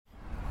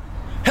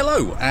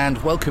Hello and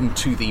welcome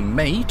to the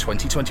May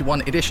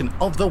 2021 edition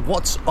of the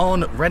What's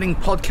on Reading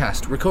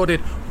podcast, recorded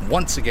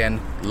once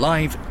again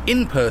live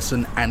in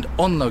person and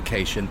on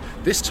location,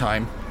 this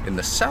time in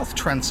the south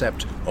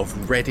transept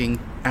of Reading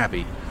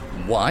Abbey.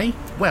 Why?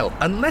 Well,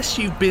 unless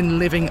you've been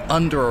living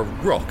under a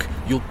rock,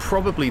 you'll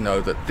probably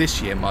know that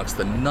this year marks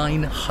the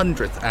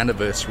 900th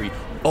anniversary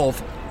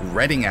of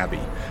Reading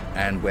Abbey,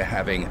 and we're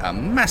having a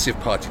massive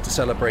party to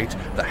celebrate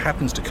that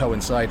happens to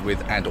coincide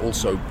with and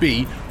also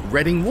be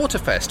Reading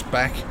Waterfest,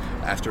 back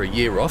after a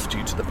year off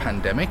due to the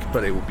pandemic,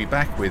 but it will be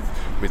back with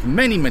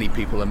many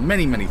people and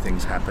many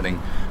things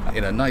happening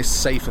in a nice,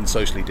 safe and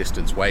socially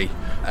distanced way.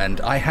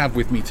 And I have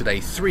with me today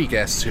three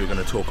guests who are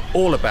going to talk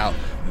all about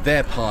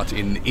their part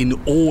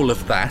in all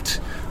of that.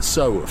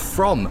 So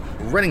from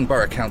Reading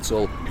Borough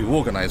Council, who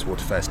organise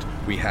Waterfest,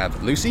 we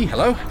have Lucy.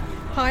 Hello.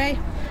 Hi.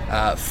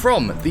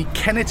 From the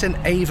Kennet and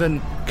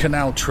Avon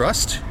Canal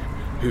Trust,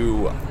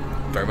 who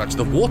very much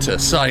the water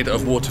side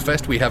of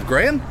Waterfest, we have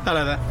Graham.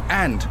 Hello there.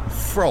 And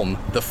from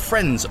the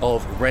Friends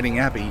of Reading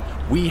Abbey,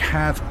 we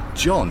have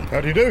John.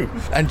 How do you do?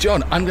 And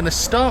John, I'm going to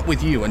start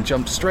with you and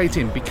jump straight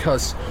in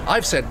because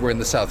I've said we're in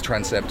the south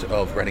transept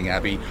of Reading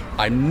Abbey.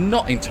 I'm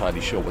not entirely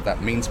sure what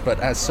that means, but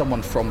as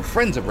someone from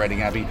Friends of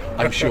Reading Abbey,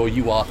 I'm sure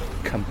you are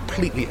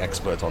completely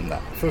expert on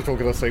that. First of all,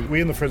 can I say, we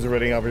in the Friends of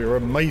Reading Abbey are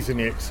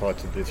amazingly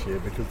excited this year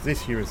because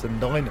this year is the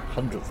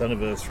 900th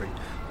anniversary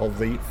of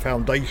the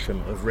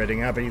foundation of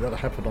Reading Abbey that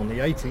happened on the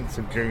 18th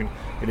of June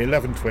in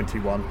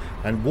 1121,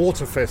 and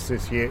Waterfest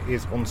this year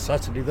is on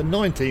Saturday the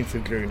 19th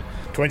of June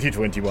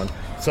 2021.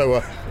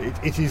 So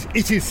it is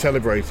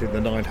celebrating the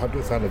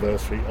 900th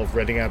anniversary of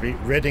Reading Abbey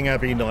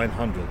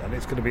 900, and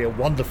it's going to be a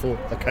wonderful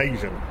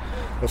occasion.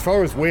 As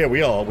far as where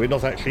we are, we're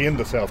not actually in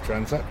the South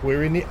Transept,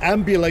 we're in the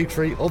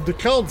ambulatory of the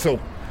Chancel.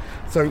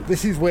 So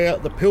this is where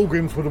the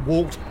pilgrims would have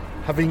walked,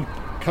 having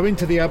come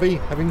into the Abbey,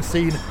 having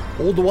seen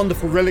all the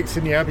wonderful relics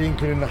in the Abbey,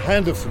 including the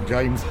Hand of St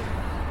James.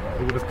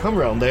 They would have come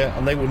around there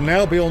and they will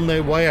now be on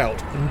their way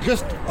out. And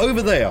just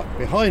over there,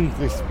 behind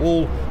this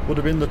wall, would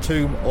have been the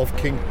tomb of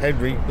King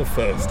Henry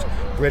I,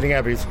 Reading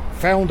Abbey's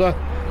founder,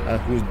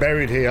 who was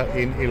buried here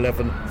in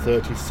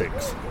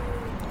 1136.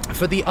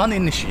 For the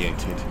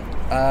uninitiated,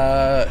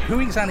 who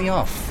exactly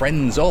are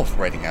Friends of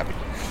Reading Abbey?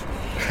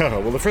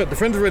 Well, the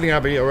Friends of Reading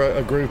Abbey are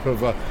a group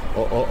of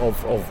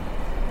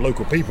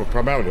local people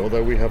primarily,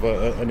 although we have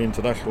an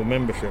international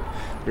membership.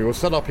 We were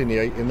set up in the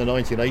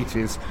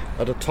 1980s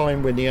at a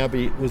time when the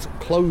Abbey was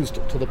closed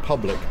to the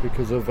public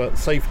because of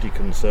safety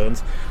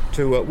concerns,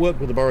 to work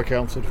with the Borough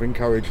Council to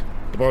encourage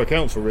the Borough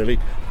Council really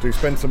to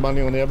spend some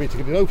money on the Abbey to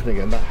get it open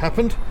again. That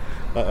happened,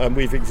 and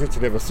we've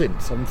existed ever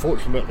since.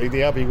 Unfortunately,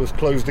 the Abbey was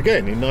closed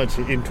again in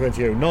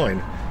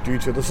 2009 due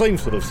to the same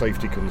sort of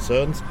safety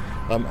concerns,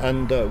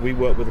 and we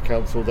worked with the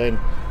council then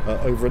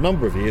over a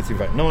number of years, in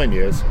fact 9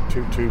 years,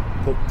 to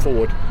put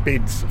forward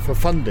bids for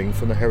funding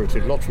from the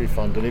Heritage Lottery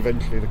Fund, and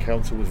eventually the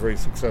council was very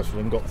successful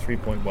and got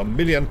 3.1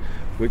 million,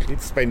 which it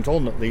spent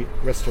on the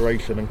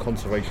restoration and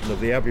conservation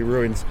of the Abbey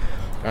ruins,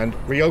 and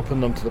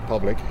reopened them to the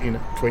public in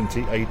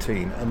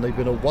 2018, and they've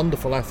been a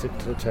wonderful asset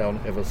to the town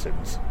ever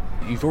since.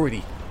 You've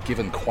already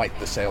given quite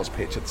the sales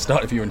pitch at the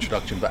start of your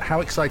introduction, but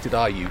how excited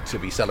are you to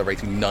be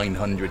celebrating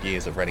 900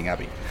 years of Reading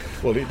Abbey?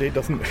 Well, it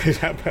doesn't. It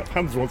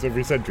happens once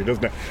every century,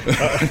 doesn't it?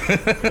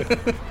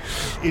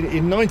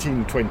 In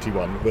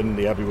 1921, when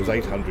the Abbey was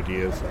 800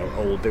 years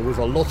old, there was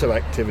a lot of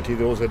activity.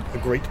 There was a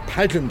great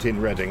pageant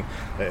in Reading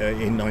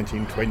in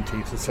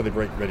 1920 to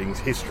celebrate Reading's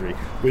history.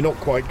 We're not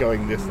quite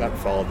going that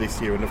far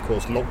this year, and of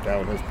course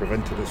lockdown has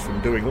prevented us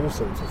from doing all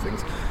sorts of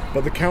things.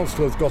 But the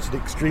council has got an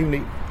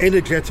extremely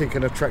energetic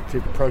and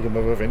attractive programme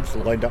of events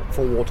lined up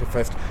for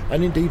Waterfest,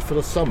 and indeed for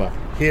the summer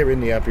here in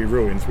the Abbey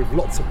ruins, with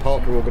lots of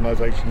partner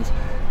organisations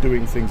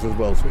doing things as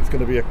well. So it's going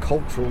to be a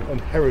cultural and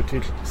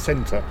heritage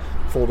centre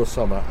for the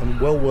summer,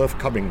 and well worth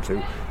coming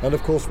to. And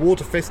of course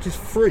Waterfest is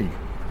free.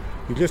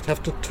 You just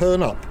have to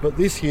turn up. But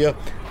this year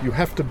you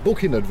have to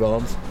book in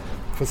advance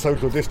for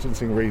social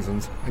distancing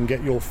reasons and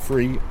get your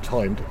free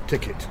timed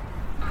ticket.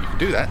 You can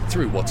do that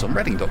through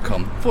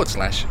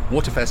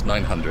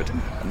whatsonreading.com/Waterfest900.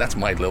 And that's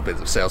my little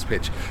bit of sales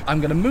pitch. I'm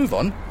going to move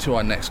on to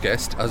our next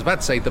guest. I was about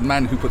to say the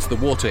man who puts the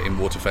water in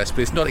Waterfest,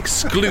 but it's not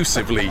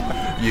exclusively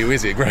you,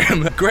 is it,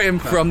 Graham? Graham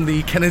from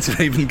the Kennet and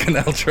Avon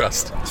Canal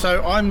Trust.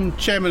 So I'm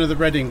chairman of the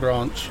Reading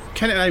branch.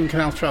 Kennet and Avon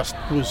Canal Trust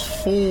was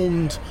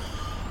formed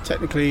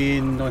technically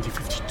in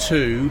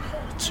 1952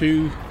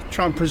 to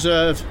try and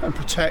preserve and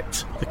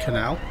protect the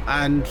canal,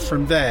 and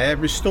from there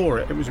restore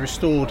it. It was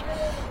restored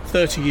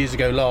 30 years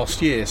ago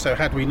last year, so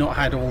had we not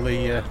had all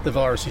the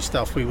virusy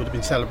stuff, we would have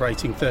been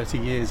celebrating 30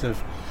 years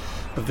of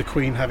the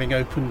Queen having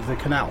opened the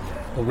canal,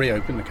 or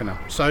reopened the canal.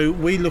 So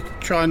we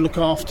try and look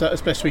after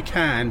as best we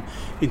can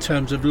in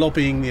terms of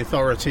lobbying the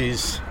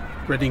authorities,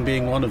 Reading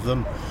being one of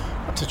them,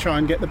 to try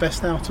and get the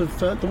best out of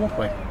the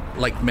walkway.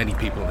 Like many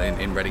people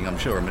in Reading, I'm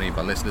sure, and many of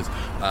our listeners,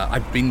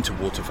 I've been to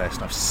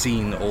Waterfest. I've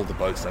seen all the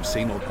boats. I've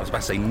seen all, I was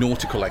about to say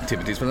nautical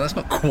activities, but that's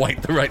not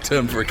quite the right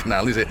term for a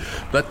canal, is it?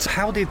 But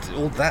how did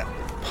all that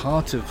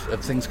part of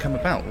things come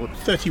about?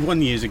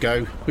 31 years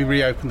ago, we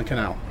reopened the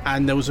canal,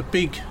 and there was a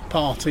big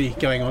party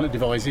going on at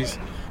Devizes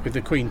with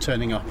the Queen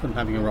turning up and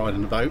having a ride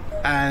on the boat.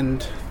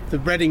 And the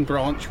Reading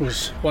branch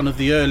was one of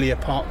the earlier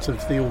parts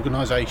of the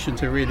organisation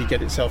to really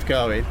get itself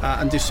going,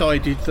 and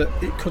decided that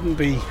it couldn't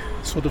be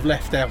sort of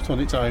left out on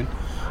its own.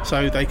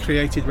 So they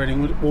created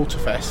Reading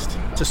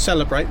Waterfest to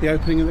celebrate the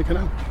opening of the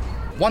canal.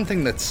 One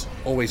thing that's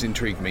always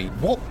intrigued me,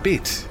 what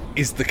bit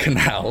is the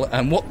canal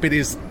and what bit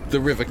is the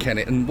River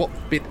Kennet and what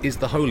bit is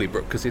the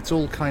Holybrook? Because it's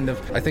all kind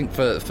of, I think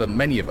for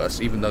many of us,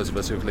 even those of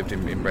us who have lived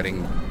in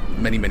Reading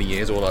many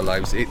years, all our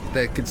lives,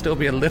 there could still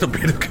be a little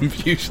bit of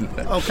confusion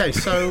there. Okay,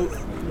 so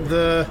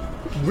the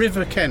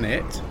River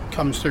Kennet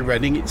comes through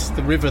Reading. It's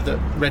the river that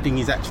Reading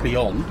is actually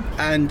on.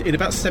 And in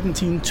about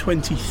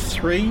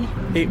 1723,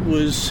 it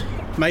was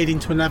made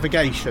into a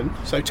navigation.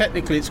 So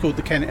technically it's called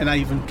the Kennet and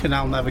Avon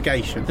Canal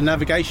Navigation. The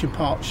navigation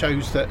part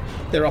shows that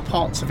there are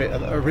parts of it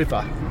that are a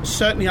river.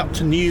 Certainly up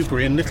to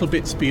Newbury and little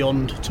bits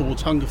beyond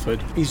towards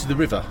Hungerford is the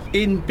river.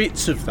 In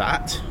bits of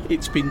that,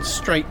 it's been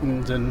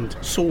straightened and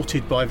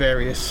sorted by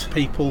various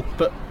people,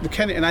 but the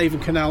Kennet and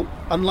Avon Canal,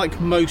 unlike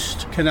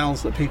most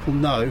canals that people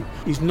know,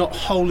 is not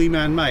wholly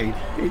man-made.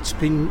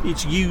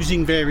 It's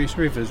using various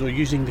rivers, or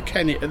using the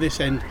Kennet at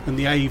this end and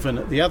the Avon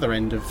at the other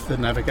end of the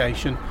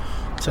navigation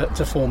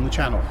to form the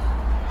channel.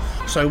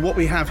 So what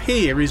we have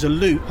here is a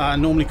loop,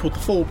 normally called the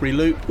Forbury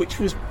Loop, which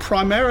was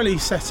primarily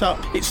set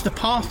up. It's the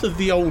path of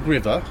the old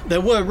river.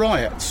 There were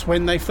riots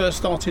when they first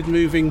started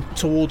moving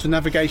towards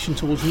navigation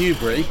towards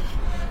Newbury,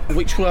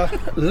 which were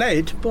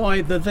led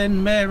by the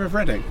then Mayor of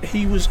Reading.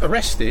 He was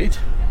arrested,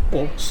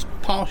 or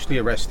partially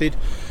arrested,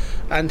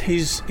 and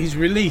his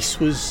release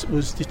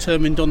was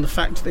determined on the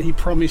fact that he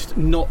promised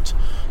not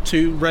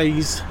to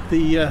raise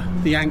the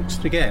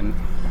angst again,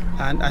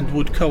 and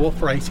would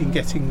cooperate in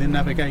getting the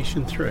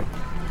navigation through.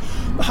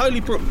 The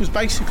Holybrook was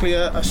basically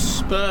a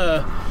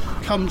spur,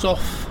 comes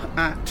off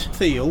at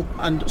Theale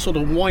and sort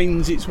of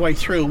winds its way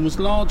through, and was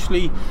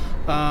largely,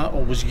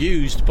 or was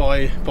used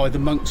by the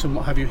monks and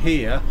what have you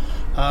here,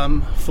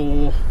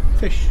 for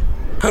fish.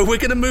 Oh, we're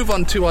going to move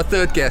on to our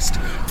third guest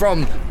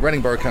from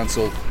Reading Borough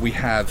Council. We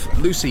have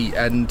Lucy,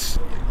 and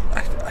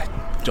I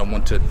don't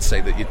want to say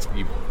that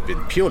you've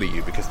been purely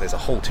you, because there's a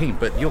whole team,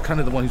 but you're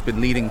kind of the one who's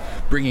been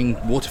bringing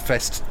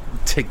Waterfest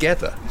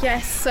together.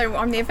 Yes, so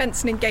I'm the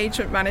events and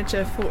engagement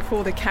manager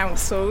for the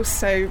council,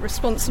 so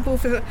responsible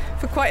for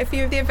quite a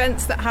few of the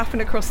events that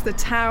happen across the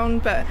town,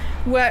 but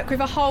work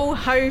with a whole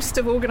host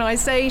of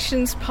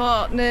organisations,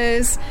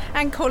 partners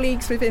and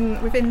colleagues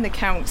within the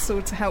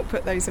council to help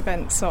put those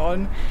events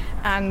on.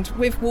 And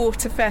with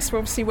Waterfest, we're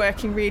obviously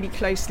working really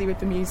closely with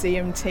the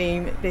museum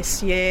team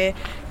this year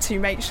to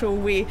make sure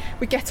we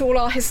get all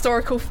our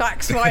historical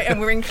facts right and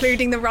we're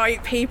including the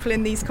right people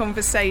in these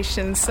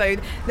conversations. So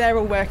they're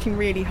all working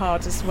really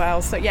hard as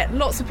well. So yeah,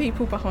 lots of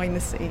people behind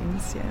the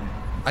scenes, yeah.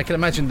 I can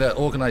imagine that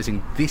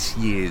organising this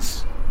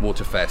year's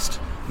Waterfest,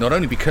 not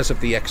only because of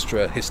the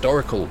extra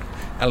historical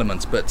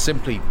elements, but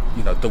simply,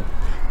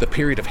 the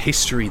period of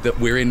history that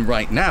we're in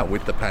right now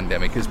with the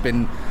pandemic has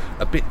been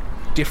a bit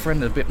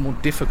different, a bit more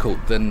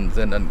difficult than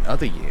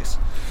other years.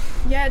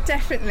 Yeah,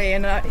 definitely.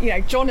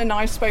 And John and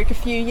I spoke a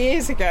few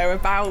years ago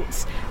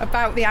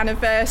about the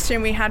anniversary,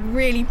 and we had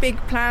really big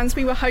plans.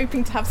 We were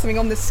hoping to have something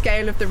on the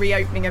scale of the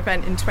reopening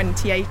event in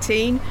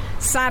 2018.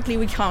 Sadly,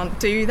 we can't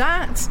do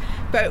that.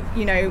 But,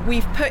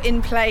 we've put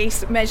in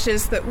place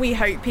measures that we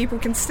hope people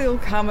can still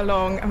come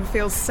along and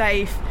feel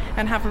safe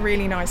and have a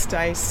really nice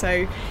day.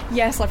 So,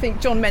 yes, I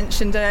think John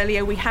mentioned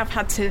earlier, we have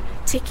had to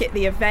ticket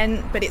the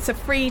event, but it's a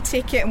free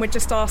ticket and we're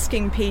just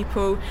asking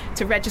people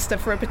to register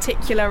for a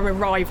particular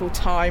arrival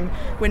time.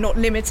 We're not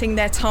limiting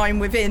their time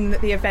within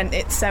the event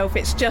itself.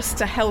 It's just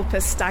to help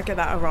us stagger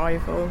that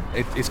arrival.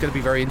 It's going to be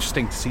very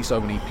interesting to see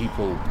so many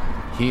people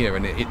here,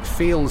 and it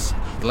feels,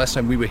 the last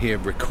time we were here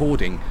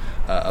recording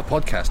a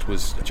podcast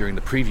was during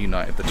the preview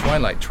night of the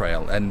Twilight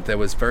Trail, and there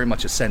was very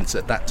much a sense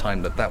at that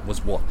time that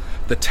was what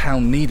the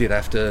town needed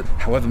after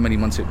however many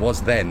months it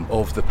was then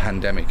of the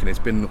pandemic, and it's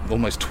been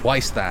almost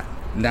twice that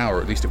now,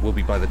 or at least it will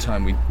be by the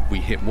time we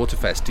hit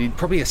Waterfest.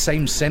 Probably a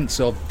same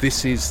sense of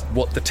this is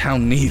what the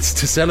town needs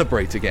to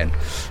celebrate again.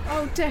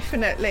 Oh,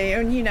 definitely.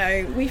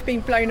 And we've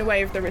been blown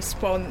away with the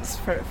response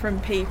from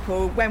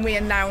people when we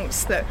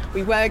announced that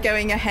we were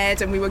going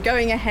ahead, and we were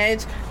going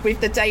ahead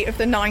with the date of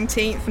the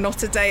 19th,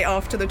 not a date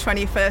after the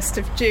 21st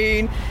of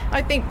June.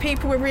 I think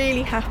people were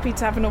really happy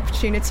to have an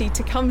opportunity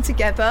to come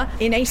together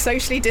in a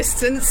socially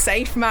distanced,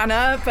 safe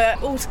manner,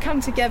 but all to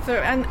come together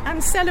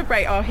and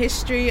celebrate our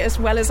history as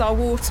well as our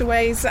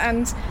waterways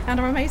and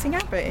our amazing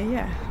abbey,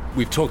 yeah.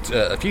 We've talked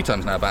a few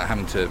times now about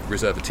having to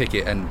reserve a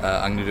ticket, and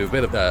I'm going to do a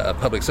bit of a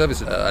public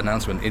service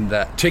announcement in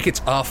that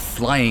tickets are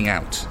flying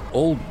out.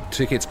 All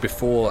tickets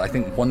before, I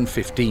think,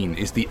 1:15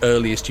 is the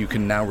earliest you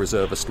can now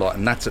reserve a slot,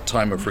 and that's at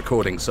time of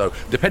recording. So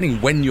depending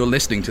when you're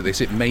listening to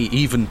this, it may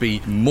even be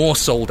more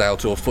sold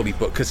out or fully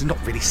booked, because we're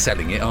not really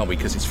selling it, are we?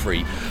 Because it's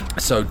free.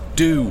 So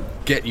do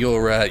get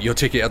your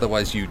ticket,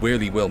 otherwise you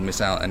really will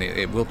miss out, and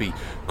it will be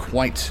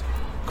quite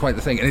quite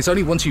the thing. And it's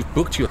only once you've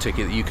booked your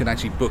ticket that you can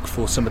actually book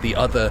for some of the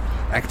other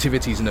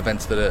activities and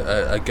events that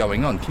are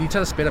going on. Can you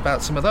tell us a bit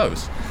about some of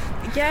those?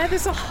 Yeah,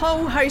 there's a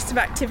whole host of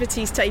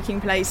activities taking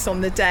place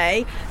on the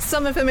day.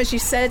 Some of them, as you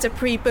said, are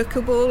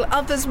pre-bookable.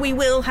 Others we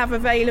will have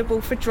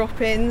available for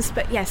drop-ins.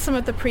 But yeah, some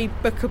of the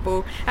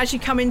pre-bookable. As you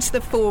come into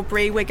the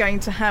Forbury, we're going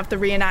to have the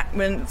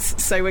reenactments.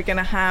 So we're going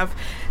to have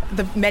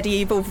the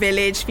medieval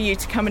village for you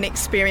to come and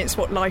experience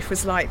what life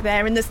was like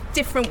there. And there's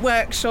different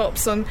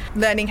workshops on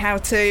learning how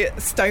to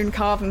stone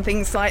carve and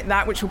things like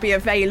that, which will be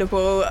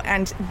available.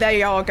 And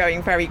they are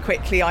going very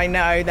quickly, I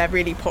know. They're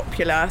really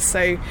popular.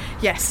 So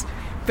yes,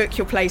 book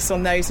your place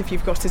on those if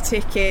you've got a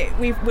ticket.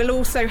 We'll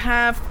also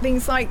have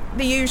things like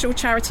the usual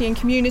charity and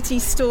community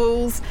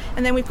stalls,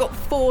 and then we've got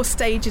 4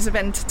 stages of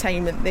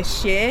entertainment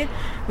this year,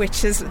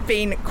 which has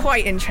been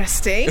quite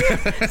interesting.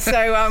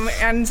 So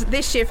and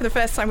this year for the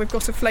first time we've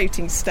got a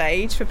floating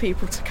stage for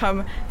people to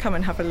come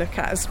and have a look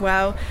at as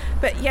well.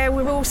 But yeah,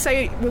 we're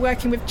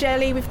working with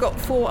Jelly. We've got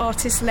 4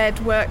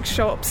 artist-led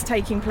workshops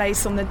taking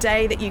place on the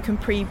day that you can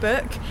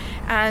pre-book,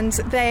 and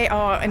they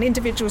are an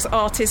individual's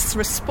artist's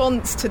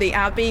response to the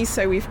Abbey.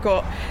 So we've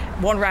got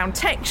one around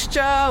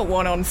texture,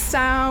 one on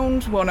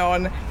sound, one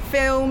on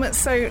film.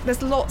 So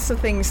there's lots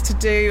of things to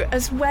do,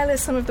 as well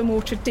as some of the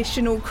more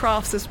traditional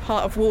crafts as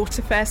part of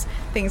Waterfest.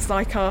 Things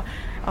like our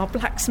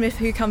blacksmith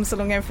who comes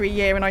along every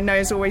year and I know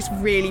is always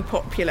really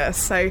popular.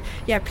 So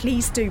yeah,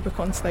 please do book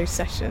onto those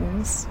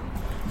sessions.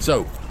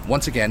 So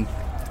once again,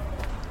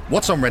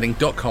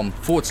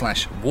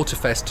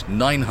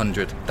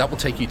 whatsonreading.com/Waterfest900. That will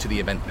take you to the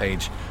event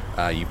page.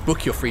 You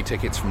book your free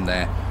tickets from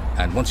there,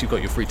 and once you've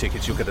got your free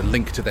tickets, you'll get a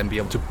link to then be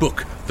able to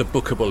book the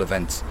bookable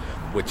events,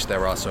 which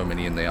there are so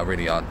many, and they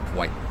really are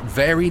quite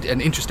varied and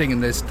interesting,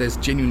 and there's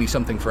genuinely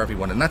something for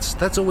everyone. And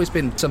that's always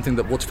been something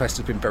that Waterfest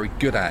has been very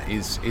good at,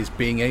 is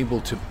being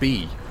able to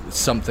be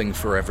something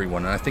for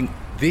everyone. And I think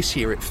this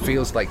year it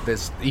feels like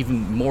there's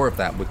even more of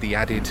that with the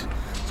added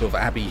sort of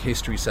Abbey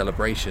history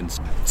celebrations.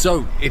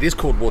 So it is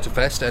called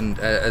Waterfest, and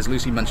as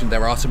Lucy mentioned,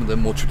 there are some of the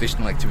more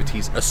traditional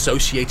activities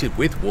associated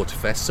with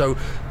Waterfest. So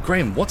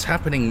Graham, what's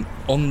happening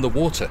on the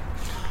water?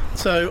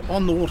 So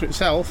on the water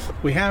itself,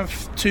 we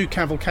have 2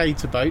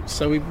 cavalcades of boats.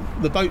 So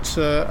the boats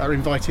are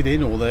invited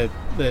in, or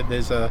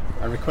there's a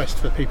request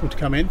for people to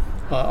come in.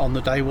 On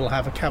the day we'll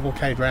have a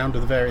cavalcade round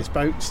of the various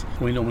boats.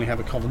 We normally have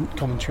a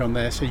commentary on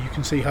there, so you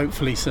can see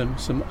hopefully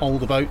some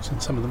older boats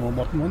and some of the more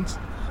modern ones.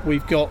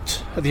 We've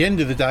got, at the end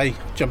of the day,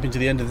 jumping to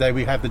the end of the day,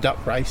 we have the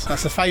duck race.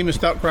 That's a famous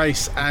duck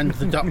race, and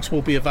the ducks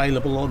will be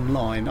available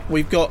online.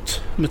 We've got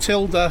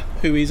Matilda,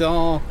 who is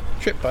our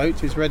trip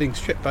boat, is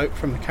Reading's trip boat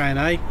from the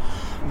K&A.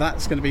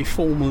 That's going to be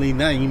formally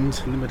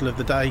named in the middle of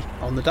the day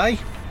on the day.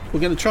 We're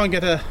going to try and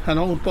get an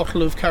old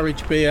bottle of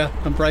Courage beer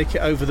and break it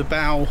over the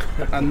bow,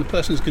 and the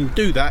person who's going to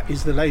do that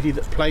is the lady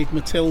that played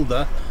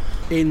Matilda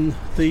in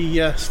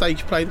the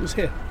stage play that was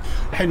here,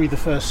 Henry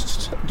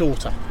I's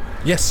daughter.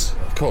 Yes,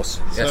 of course.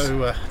 Yes.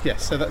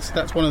 So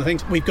that's one of the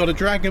things. We've got a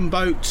dragon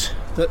boat,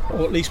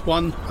 or at least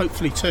one,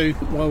 hopefully 2,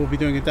 while we'll be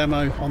doing a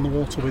demo on the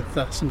water with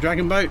some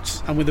dragon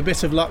boats. And with a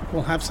bit of luck,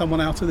 we'll have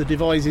someone out of the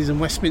Devizes and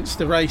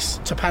Westminster race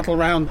to paddle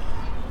around.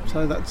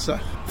 So that's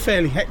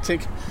fairly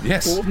hectic.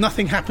 Yes. Well,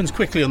 nothing happens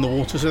quickly on the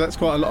water, so that's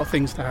quite a lot of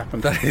things to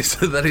happen. That is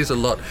a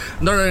lot.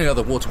 Not only are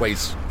the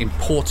waterways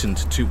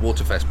important to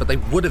Waterfest, but they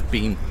would have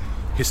been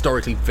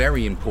historically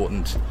very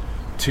important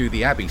to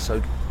the Abbey.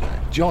 So,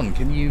 John,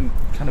 can you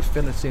kind of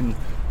fill us in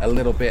a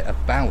little bit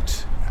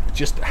about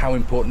just how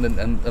important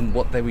and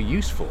what they were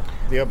used for?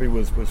 The Abbey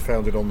was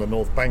founded on the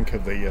north bank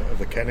of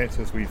the Kennet,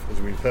 as we've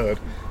heard.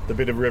 The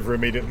bit of river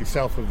immediately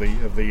south of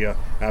the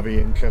Abbey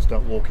in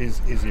Chestnut Walk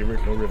is the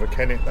original River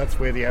Kennet. That's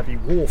where the Abbey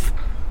wharf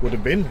would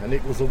have been, and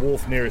it was the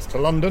wharf nearest to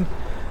London.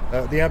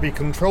 The Abbey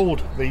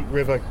controlled the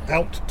river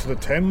out to the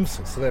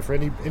Thames, so therefore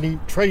any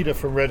trader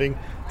from Reading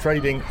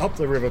trading up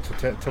the river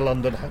to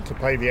London had to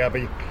pay the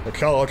Abbey a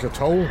toll,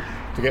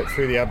 to get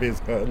through the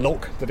Abbey's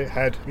lock that it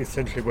had,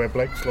 essentially where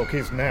Blake's Lock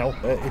is now.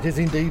 It is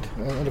indeed,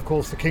 and of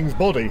course the King's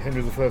body,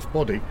 Henry I's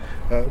body,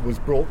 was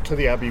brought to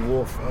the Abbey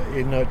wharf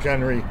in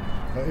January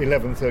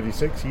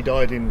 1136. He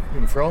died in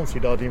France, he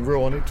died in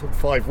Rouen. It took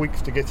 5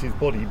 weeks to get his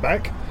body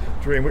back,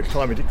 during which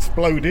time it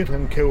exploded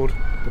and killed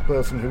the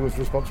person who was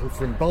responsible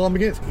for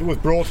embalming it. It was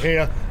brought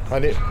here,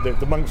 and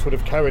the monks would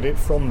have carried it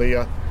from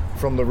the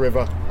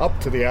river up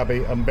to the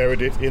Abbey and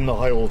buried it in the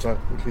high altar,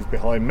 which is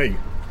behind me.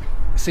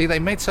 See, they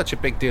made such a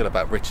big deal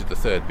about Richard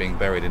III being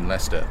buried in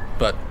Leicester,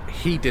 but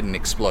he didn't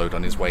explode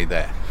on his way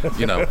there.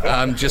 You know,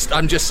 I'm just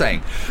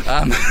saying.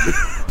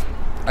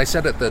 I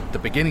said at the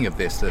beginning of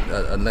this that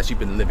unless you've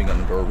been living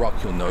under a rock,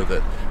 you'll know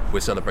that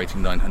we're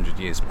celebrating 900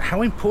 years.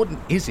 How important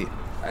is it?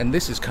 And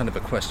this is kind of a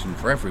question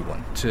for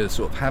everyone, to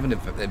sort of have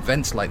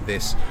events like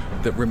this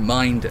that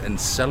remind and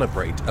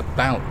celebrate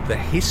about the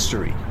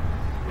history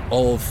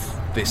of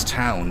this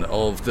town,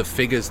 of the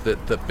figures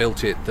that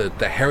built it,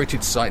 the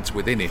heritage sites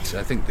within it?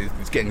 I think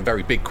it's getting a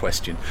very big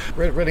question.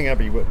 Reading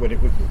Abbey,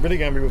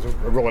 Reading Abbey was a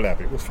royal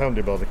abbey. It was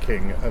founded by the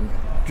king, and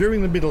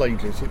during the Middle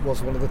Ages it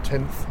was one of the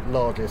 10th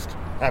largest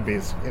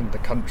abbeys in the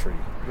country.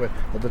 Where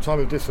at the time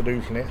of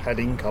dissolution it had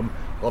income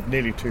of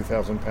nearly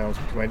 £2,000,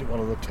 which made it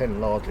one of the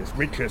 10 largest,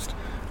 richest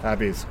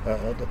abbeys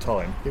at the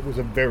time. It was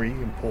a very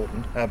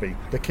important abbey.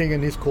 The king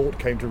and his court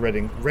came to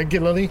Reading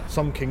regularly.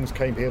 Some kings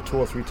came here 2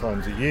 or 3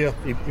 times a year.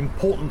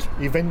 Important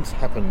events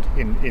happened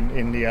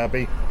in the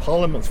abbey.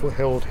 Parliaments were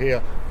held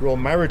here. Royal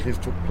marriages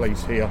took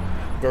place here.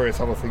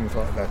 Various other things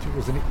like that. It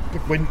was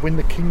when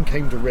the king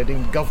came to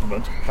Reading,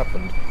 government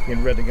happened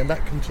in Reading, and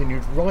that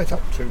continued right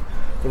up to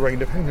the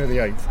reign of Henry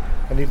VIII.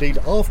 And indeed,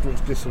 after its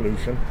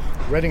dissolution,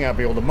 Reading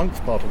Abbey, or the monks'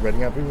 part of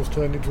Reading Abbey, was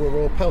turned into a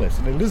royal palace,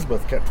 and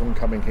Elizabeth kept on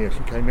coming here. She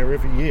came here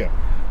every year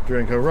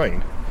during her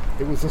reign.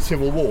 It was the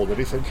Civil War that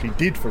essentially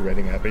did for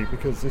Reading Abbey,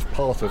 because this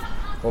part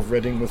of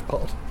Reading was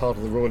part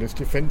of the royalist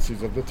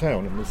defences of the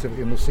town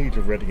in the siege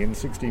of Reading in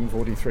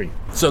 1643.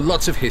 So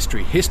lots of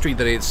history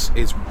that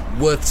is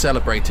worth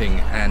celebrating,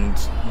 and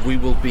we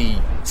will be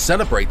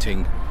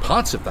celebrating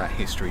parts of that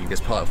history as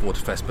part of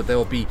Waterfest, but there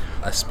will be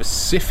a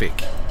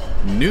specific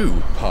new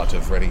part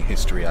of Reading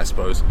history, I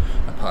suppose,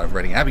 a part of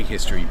Reading Abbey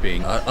history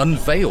being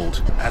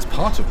unveiled as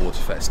part of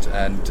Waterfest.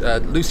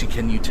 And Lucy,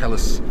 can you tell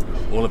us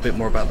all a bit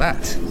more about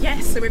that?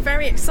 Yes, so we're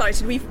very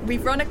excited.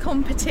 We've run a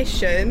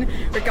competition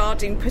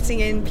regarding putting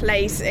in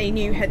place a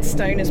new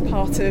headstone as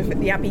part of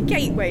the Abbey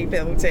Gateway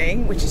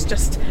building, which is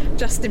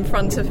just in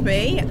front of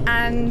me,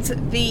 and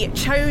the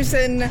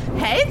chosen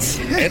head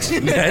is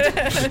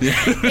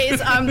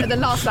the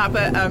last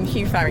Abbot,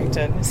 Hugh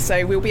Farrington.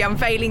 So we'll be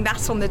unveiling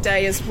that on the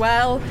day as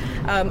well.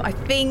 I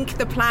think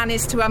the plan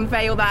is to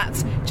unveil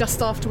that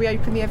just after we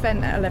open the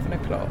event at 11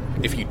 o'clock.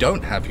 If you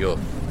don't have your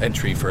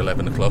entry for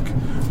 11 o'clock,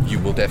 you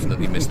will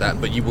definitely miss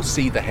that, but you will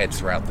see the head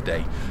throughout the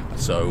day.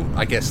 So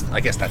I guess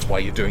that's why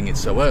you're doing it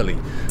so early,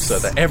 so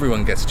that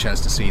everyone gets a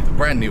chance to see the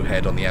brand new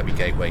head on the Abbey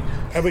Gateway.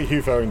 Abbot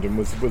Hugh Farrington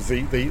was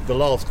the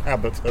last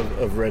abbot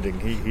of Reading.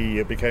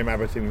 He became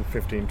abbot in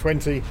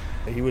 1520.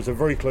 He was a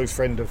very close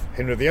friend of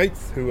Henry VIII,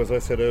 who, as I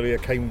said earlier,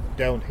 came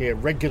down here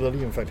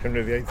regularly. In fact,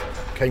 Henry VIII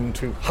came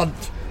to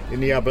hunt in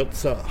the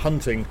abbot's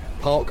hunting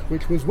park,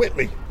 which was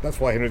Whitley.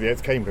 That's why Henry VIII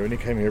came here, and he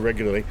came here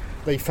regularly.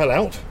 They fell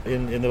out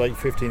in the late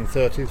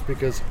 1530s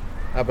because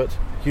Abbot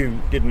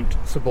Hugh didn't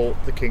support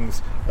the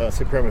king's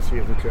supremacy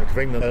of the Church of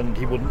England, and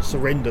he wouldn't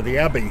surrender the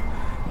abbey.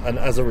 And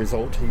as a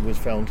result, he was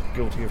found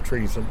guilty of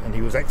treason, and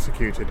he was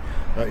executed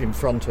in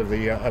front of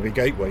the Abbey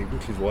Gateway,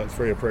 which is why it's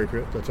very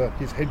appropriate that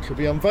his head should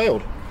be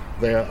unveiled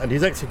there. And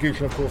his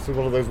execution, of course, was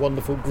one of those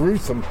wonderful,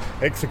 gruesome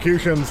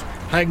executions,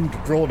 hanged,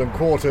 drawn and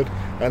quartered,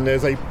 and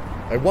there's a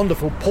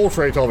wonderful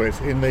portrait of it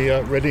in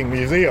the Reading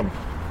Museum.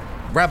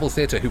 Rabble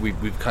Theatre, who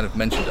we've kind of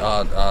mentioned,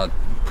 are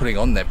putting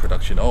on their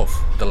production of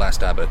The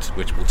Last Abbot,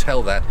 which will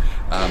tell that,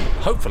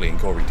 hopefully in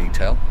gory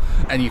detail,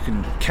 and you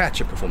can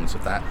catch a performance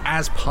of that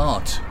as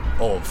part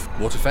of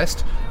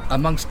Waterfest,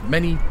 amongst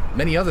many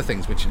other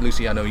things, which,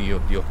 Lucy, I know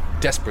you're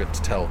desperate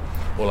to tell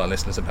all our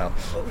listeners about.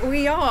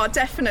 We are,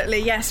 definitely,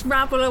 yes.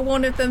 Rabble are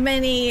one of the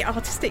many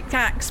artistic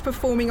acts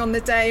performing on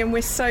the day, and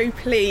we're so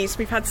pleased.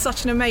 We've had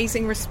such an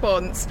amazing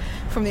response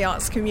from the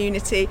arts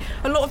community.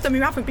 A lot of them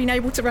who haven't been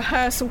able to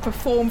rehearse or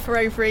perform for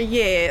over a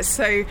year,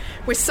 so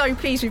we're so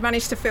pleased we've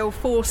managed to fill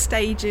 4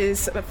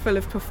 stages full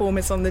of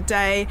performers on the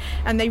day,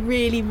 and they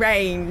really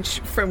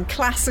range from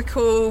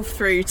classical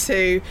through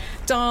to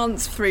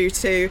dance through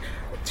to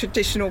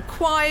traditional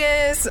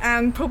choirs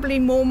and probably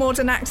more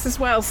modern acts as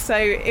well. So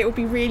it will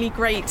be really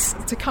great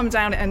to come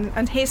down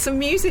and hear some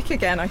music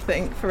again, I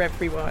think, for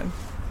everyone.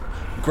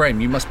 Graham,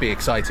 you must be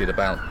excited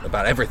about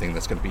everything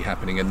that's going to be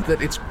happening, and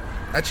that it's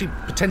actually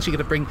potentially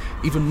going to bring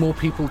even more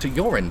people to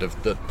your end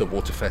of the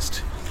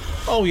Waterfest.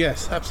 Oh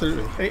yes,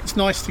 absolutely. It's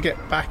nice to get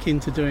back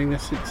into doing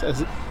this.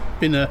 It's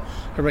been a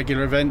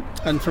regular event,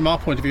 and from our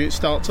point of view it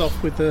starts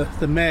off with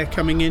the mayor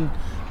coming in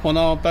on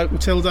our boat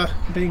Matilda,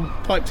 being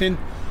piped in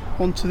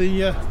onto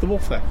the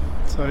wharf there.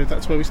 So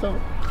that's where we start.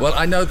 Well,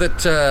 I know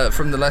that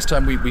from the last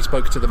time we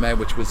spoke to the mayor,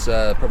 which was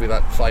probably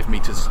about 5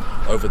 metres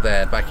over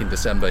there back in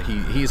December,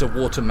 he is a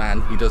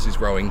waterman. He does his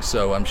rowing,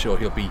 so I'm sure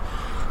he'll be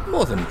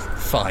more than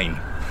fine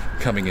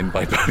coming in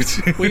by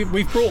boat.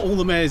 We've brought all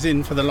the mayors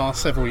in for the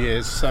last several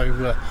years,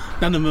 so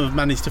none of them have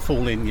managed to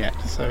fall in yet,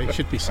 so it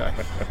should be safe.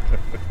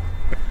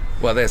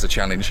 Well, there's a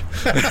challenge.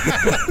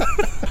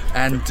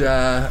 And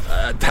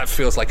that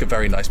feels like a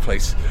very nice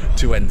place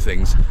to end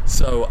things.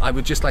 So I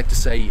would just like to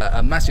say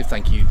a massive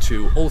thank you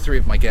to all 3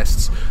 of my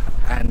guests.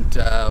 And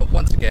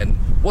once again,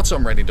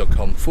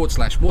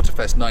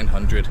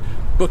 whatsonreading.com/Waterfest900.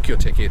 Book your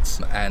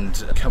tickets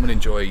and come and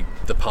enjoy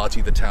the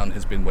party the town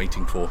has been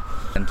waiting for.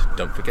 And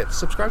don't forget to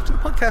subscribe to the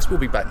podcast. We'll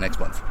be back next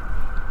month.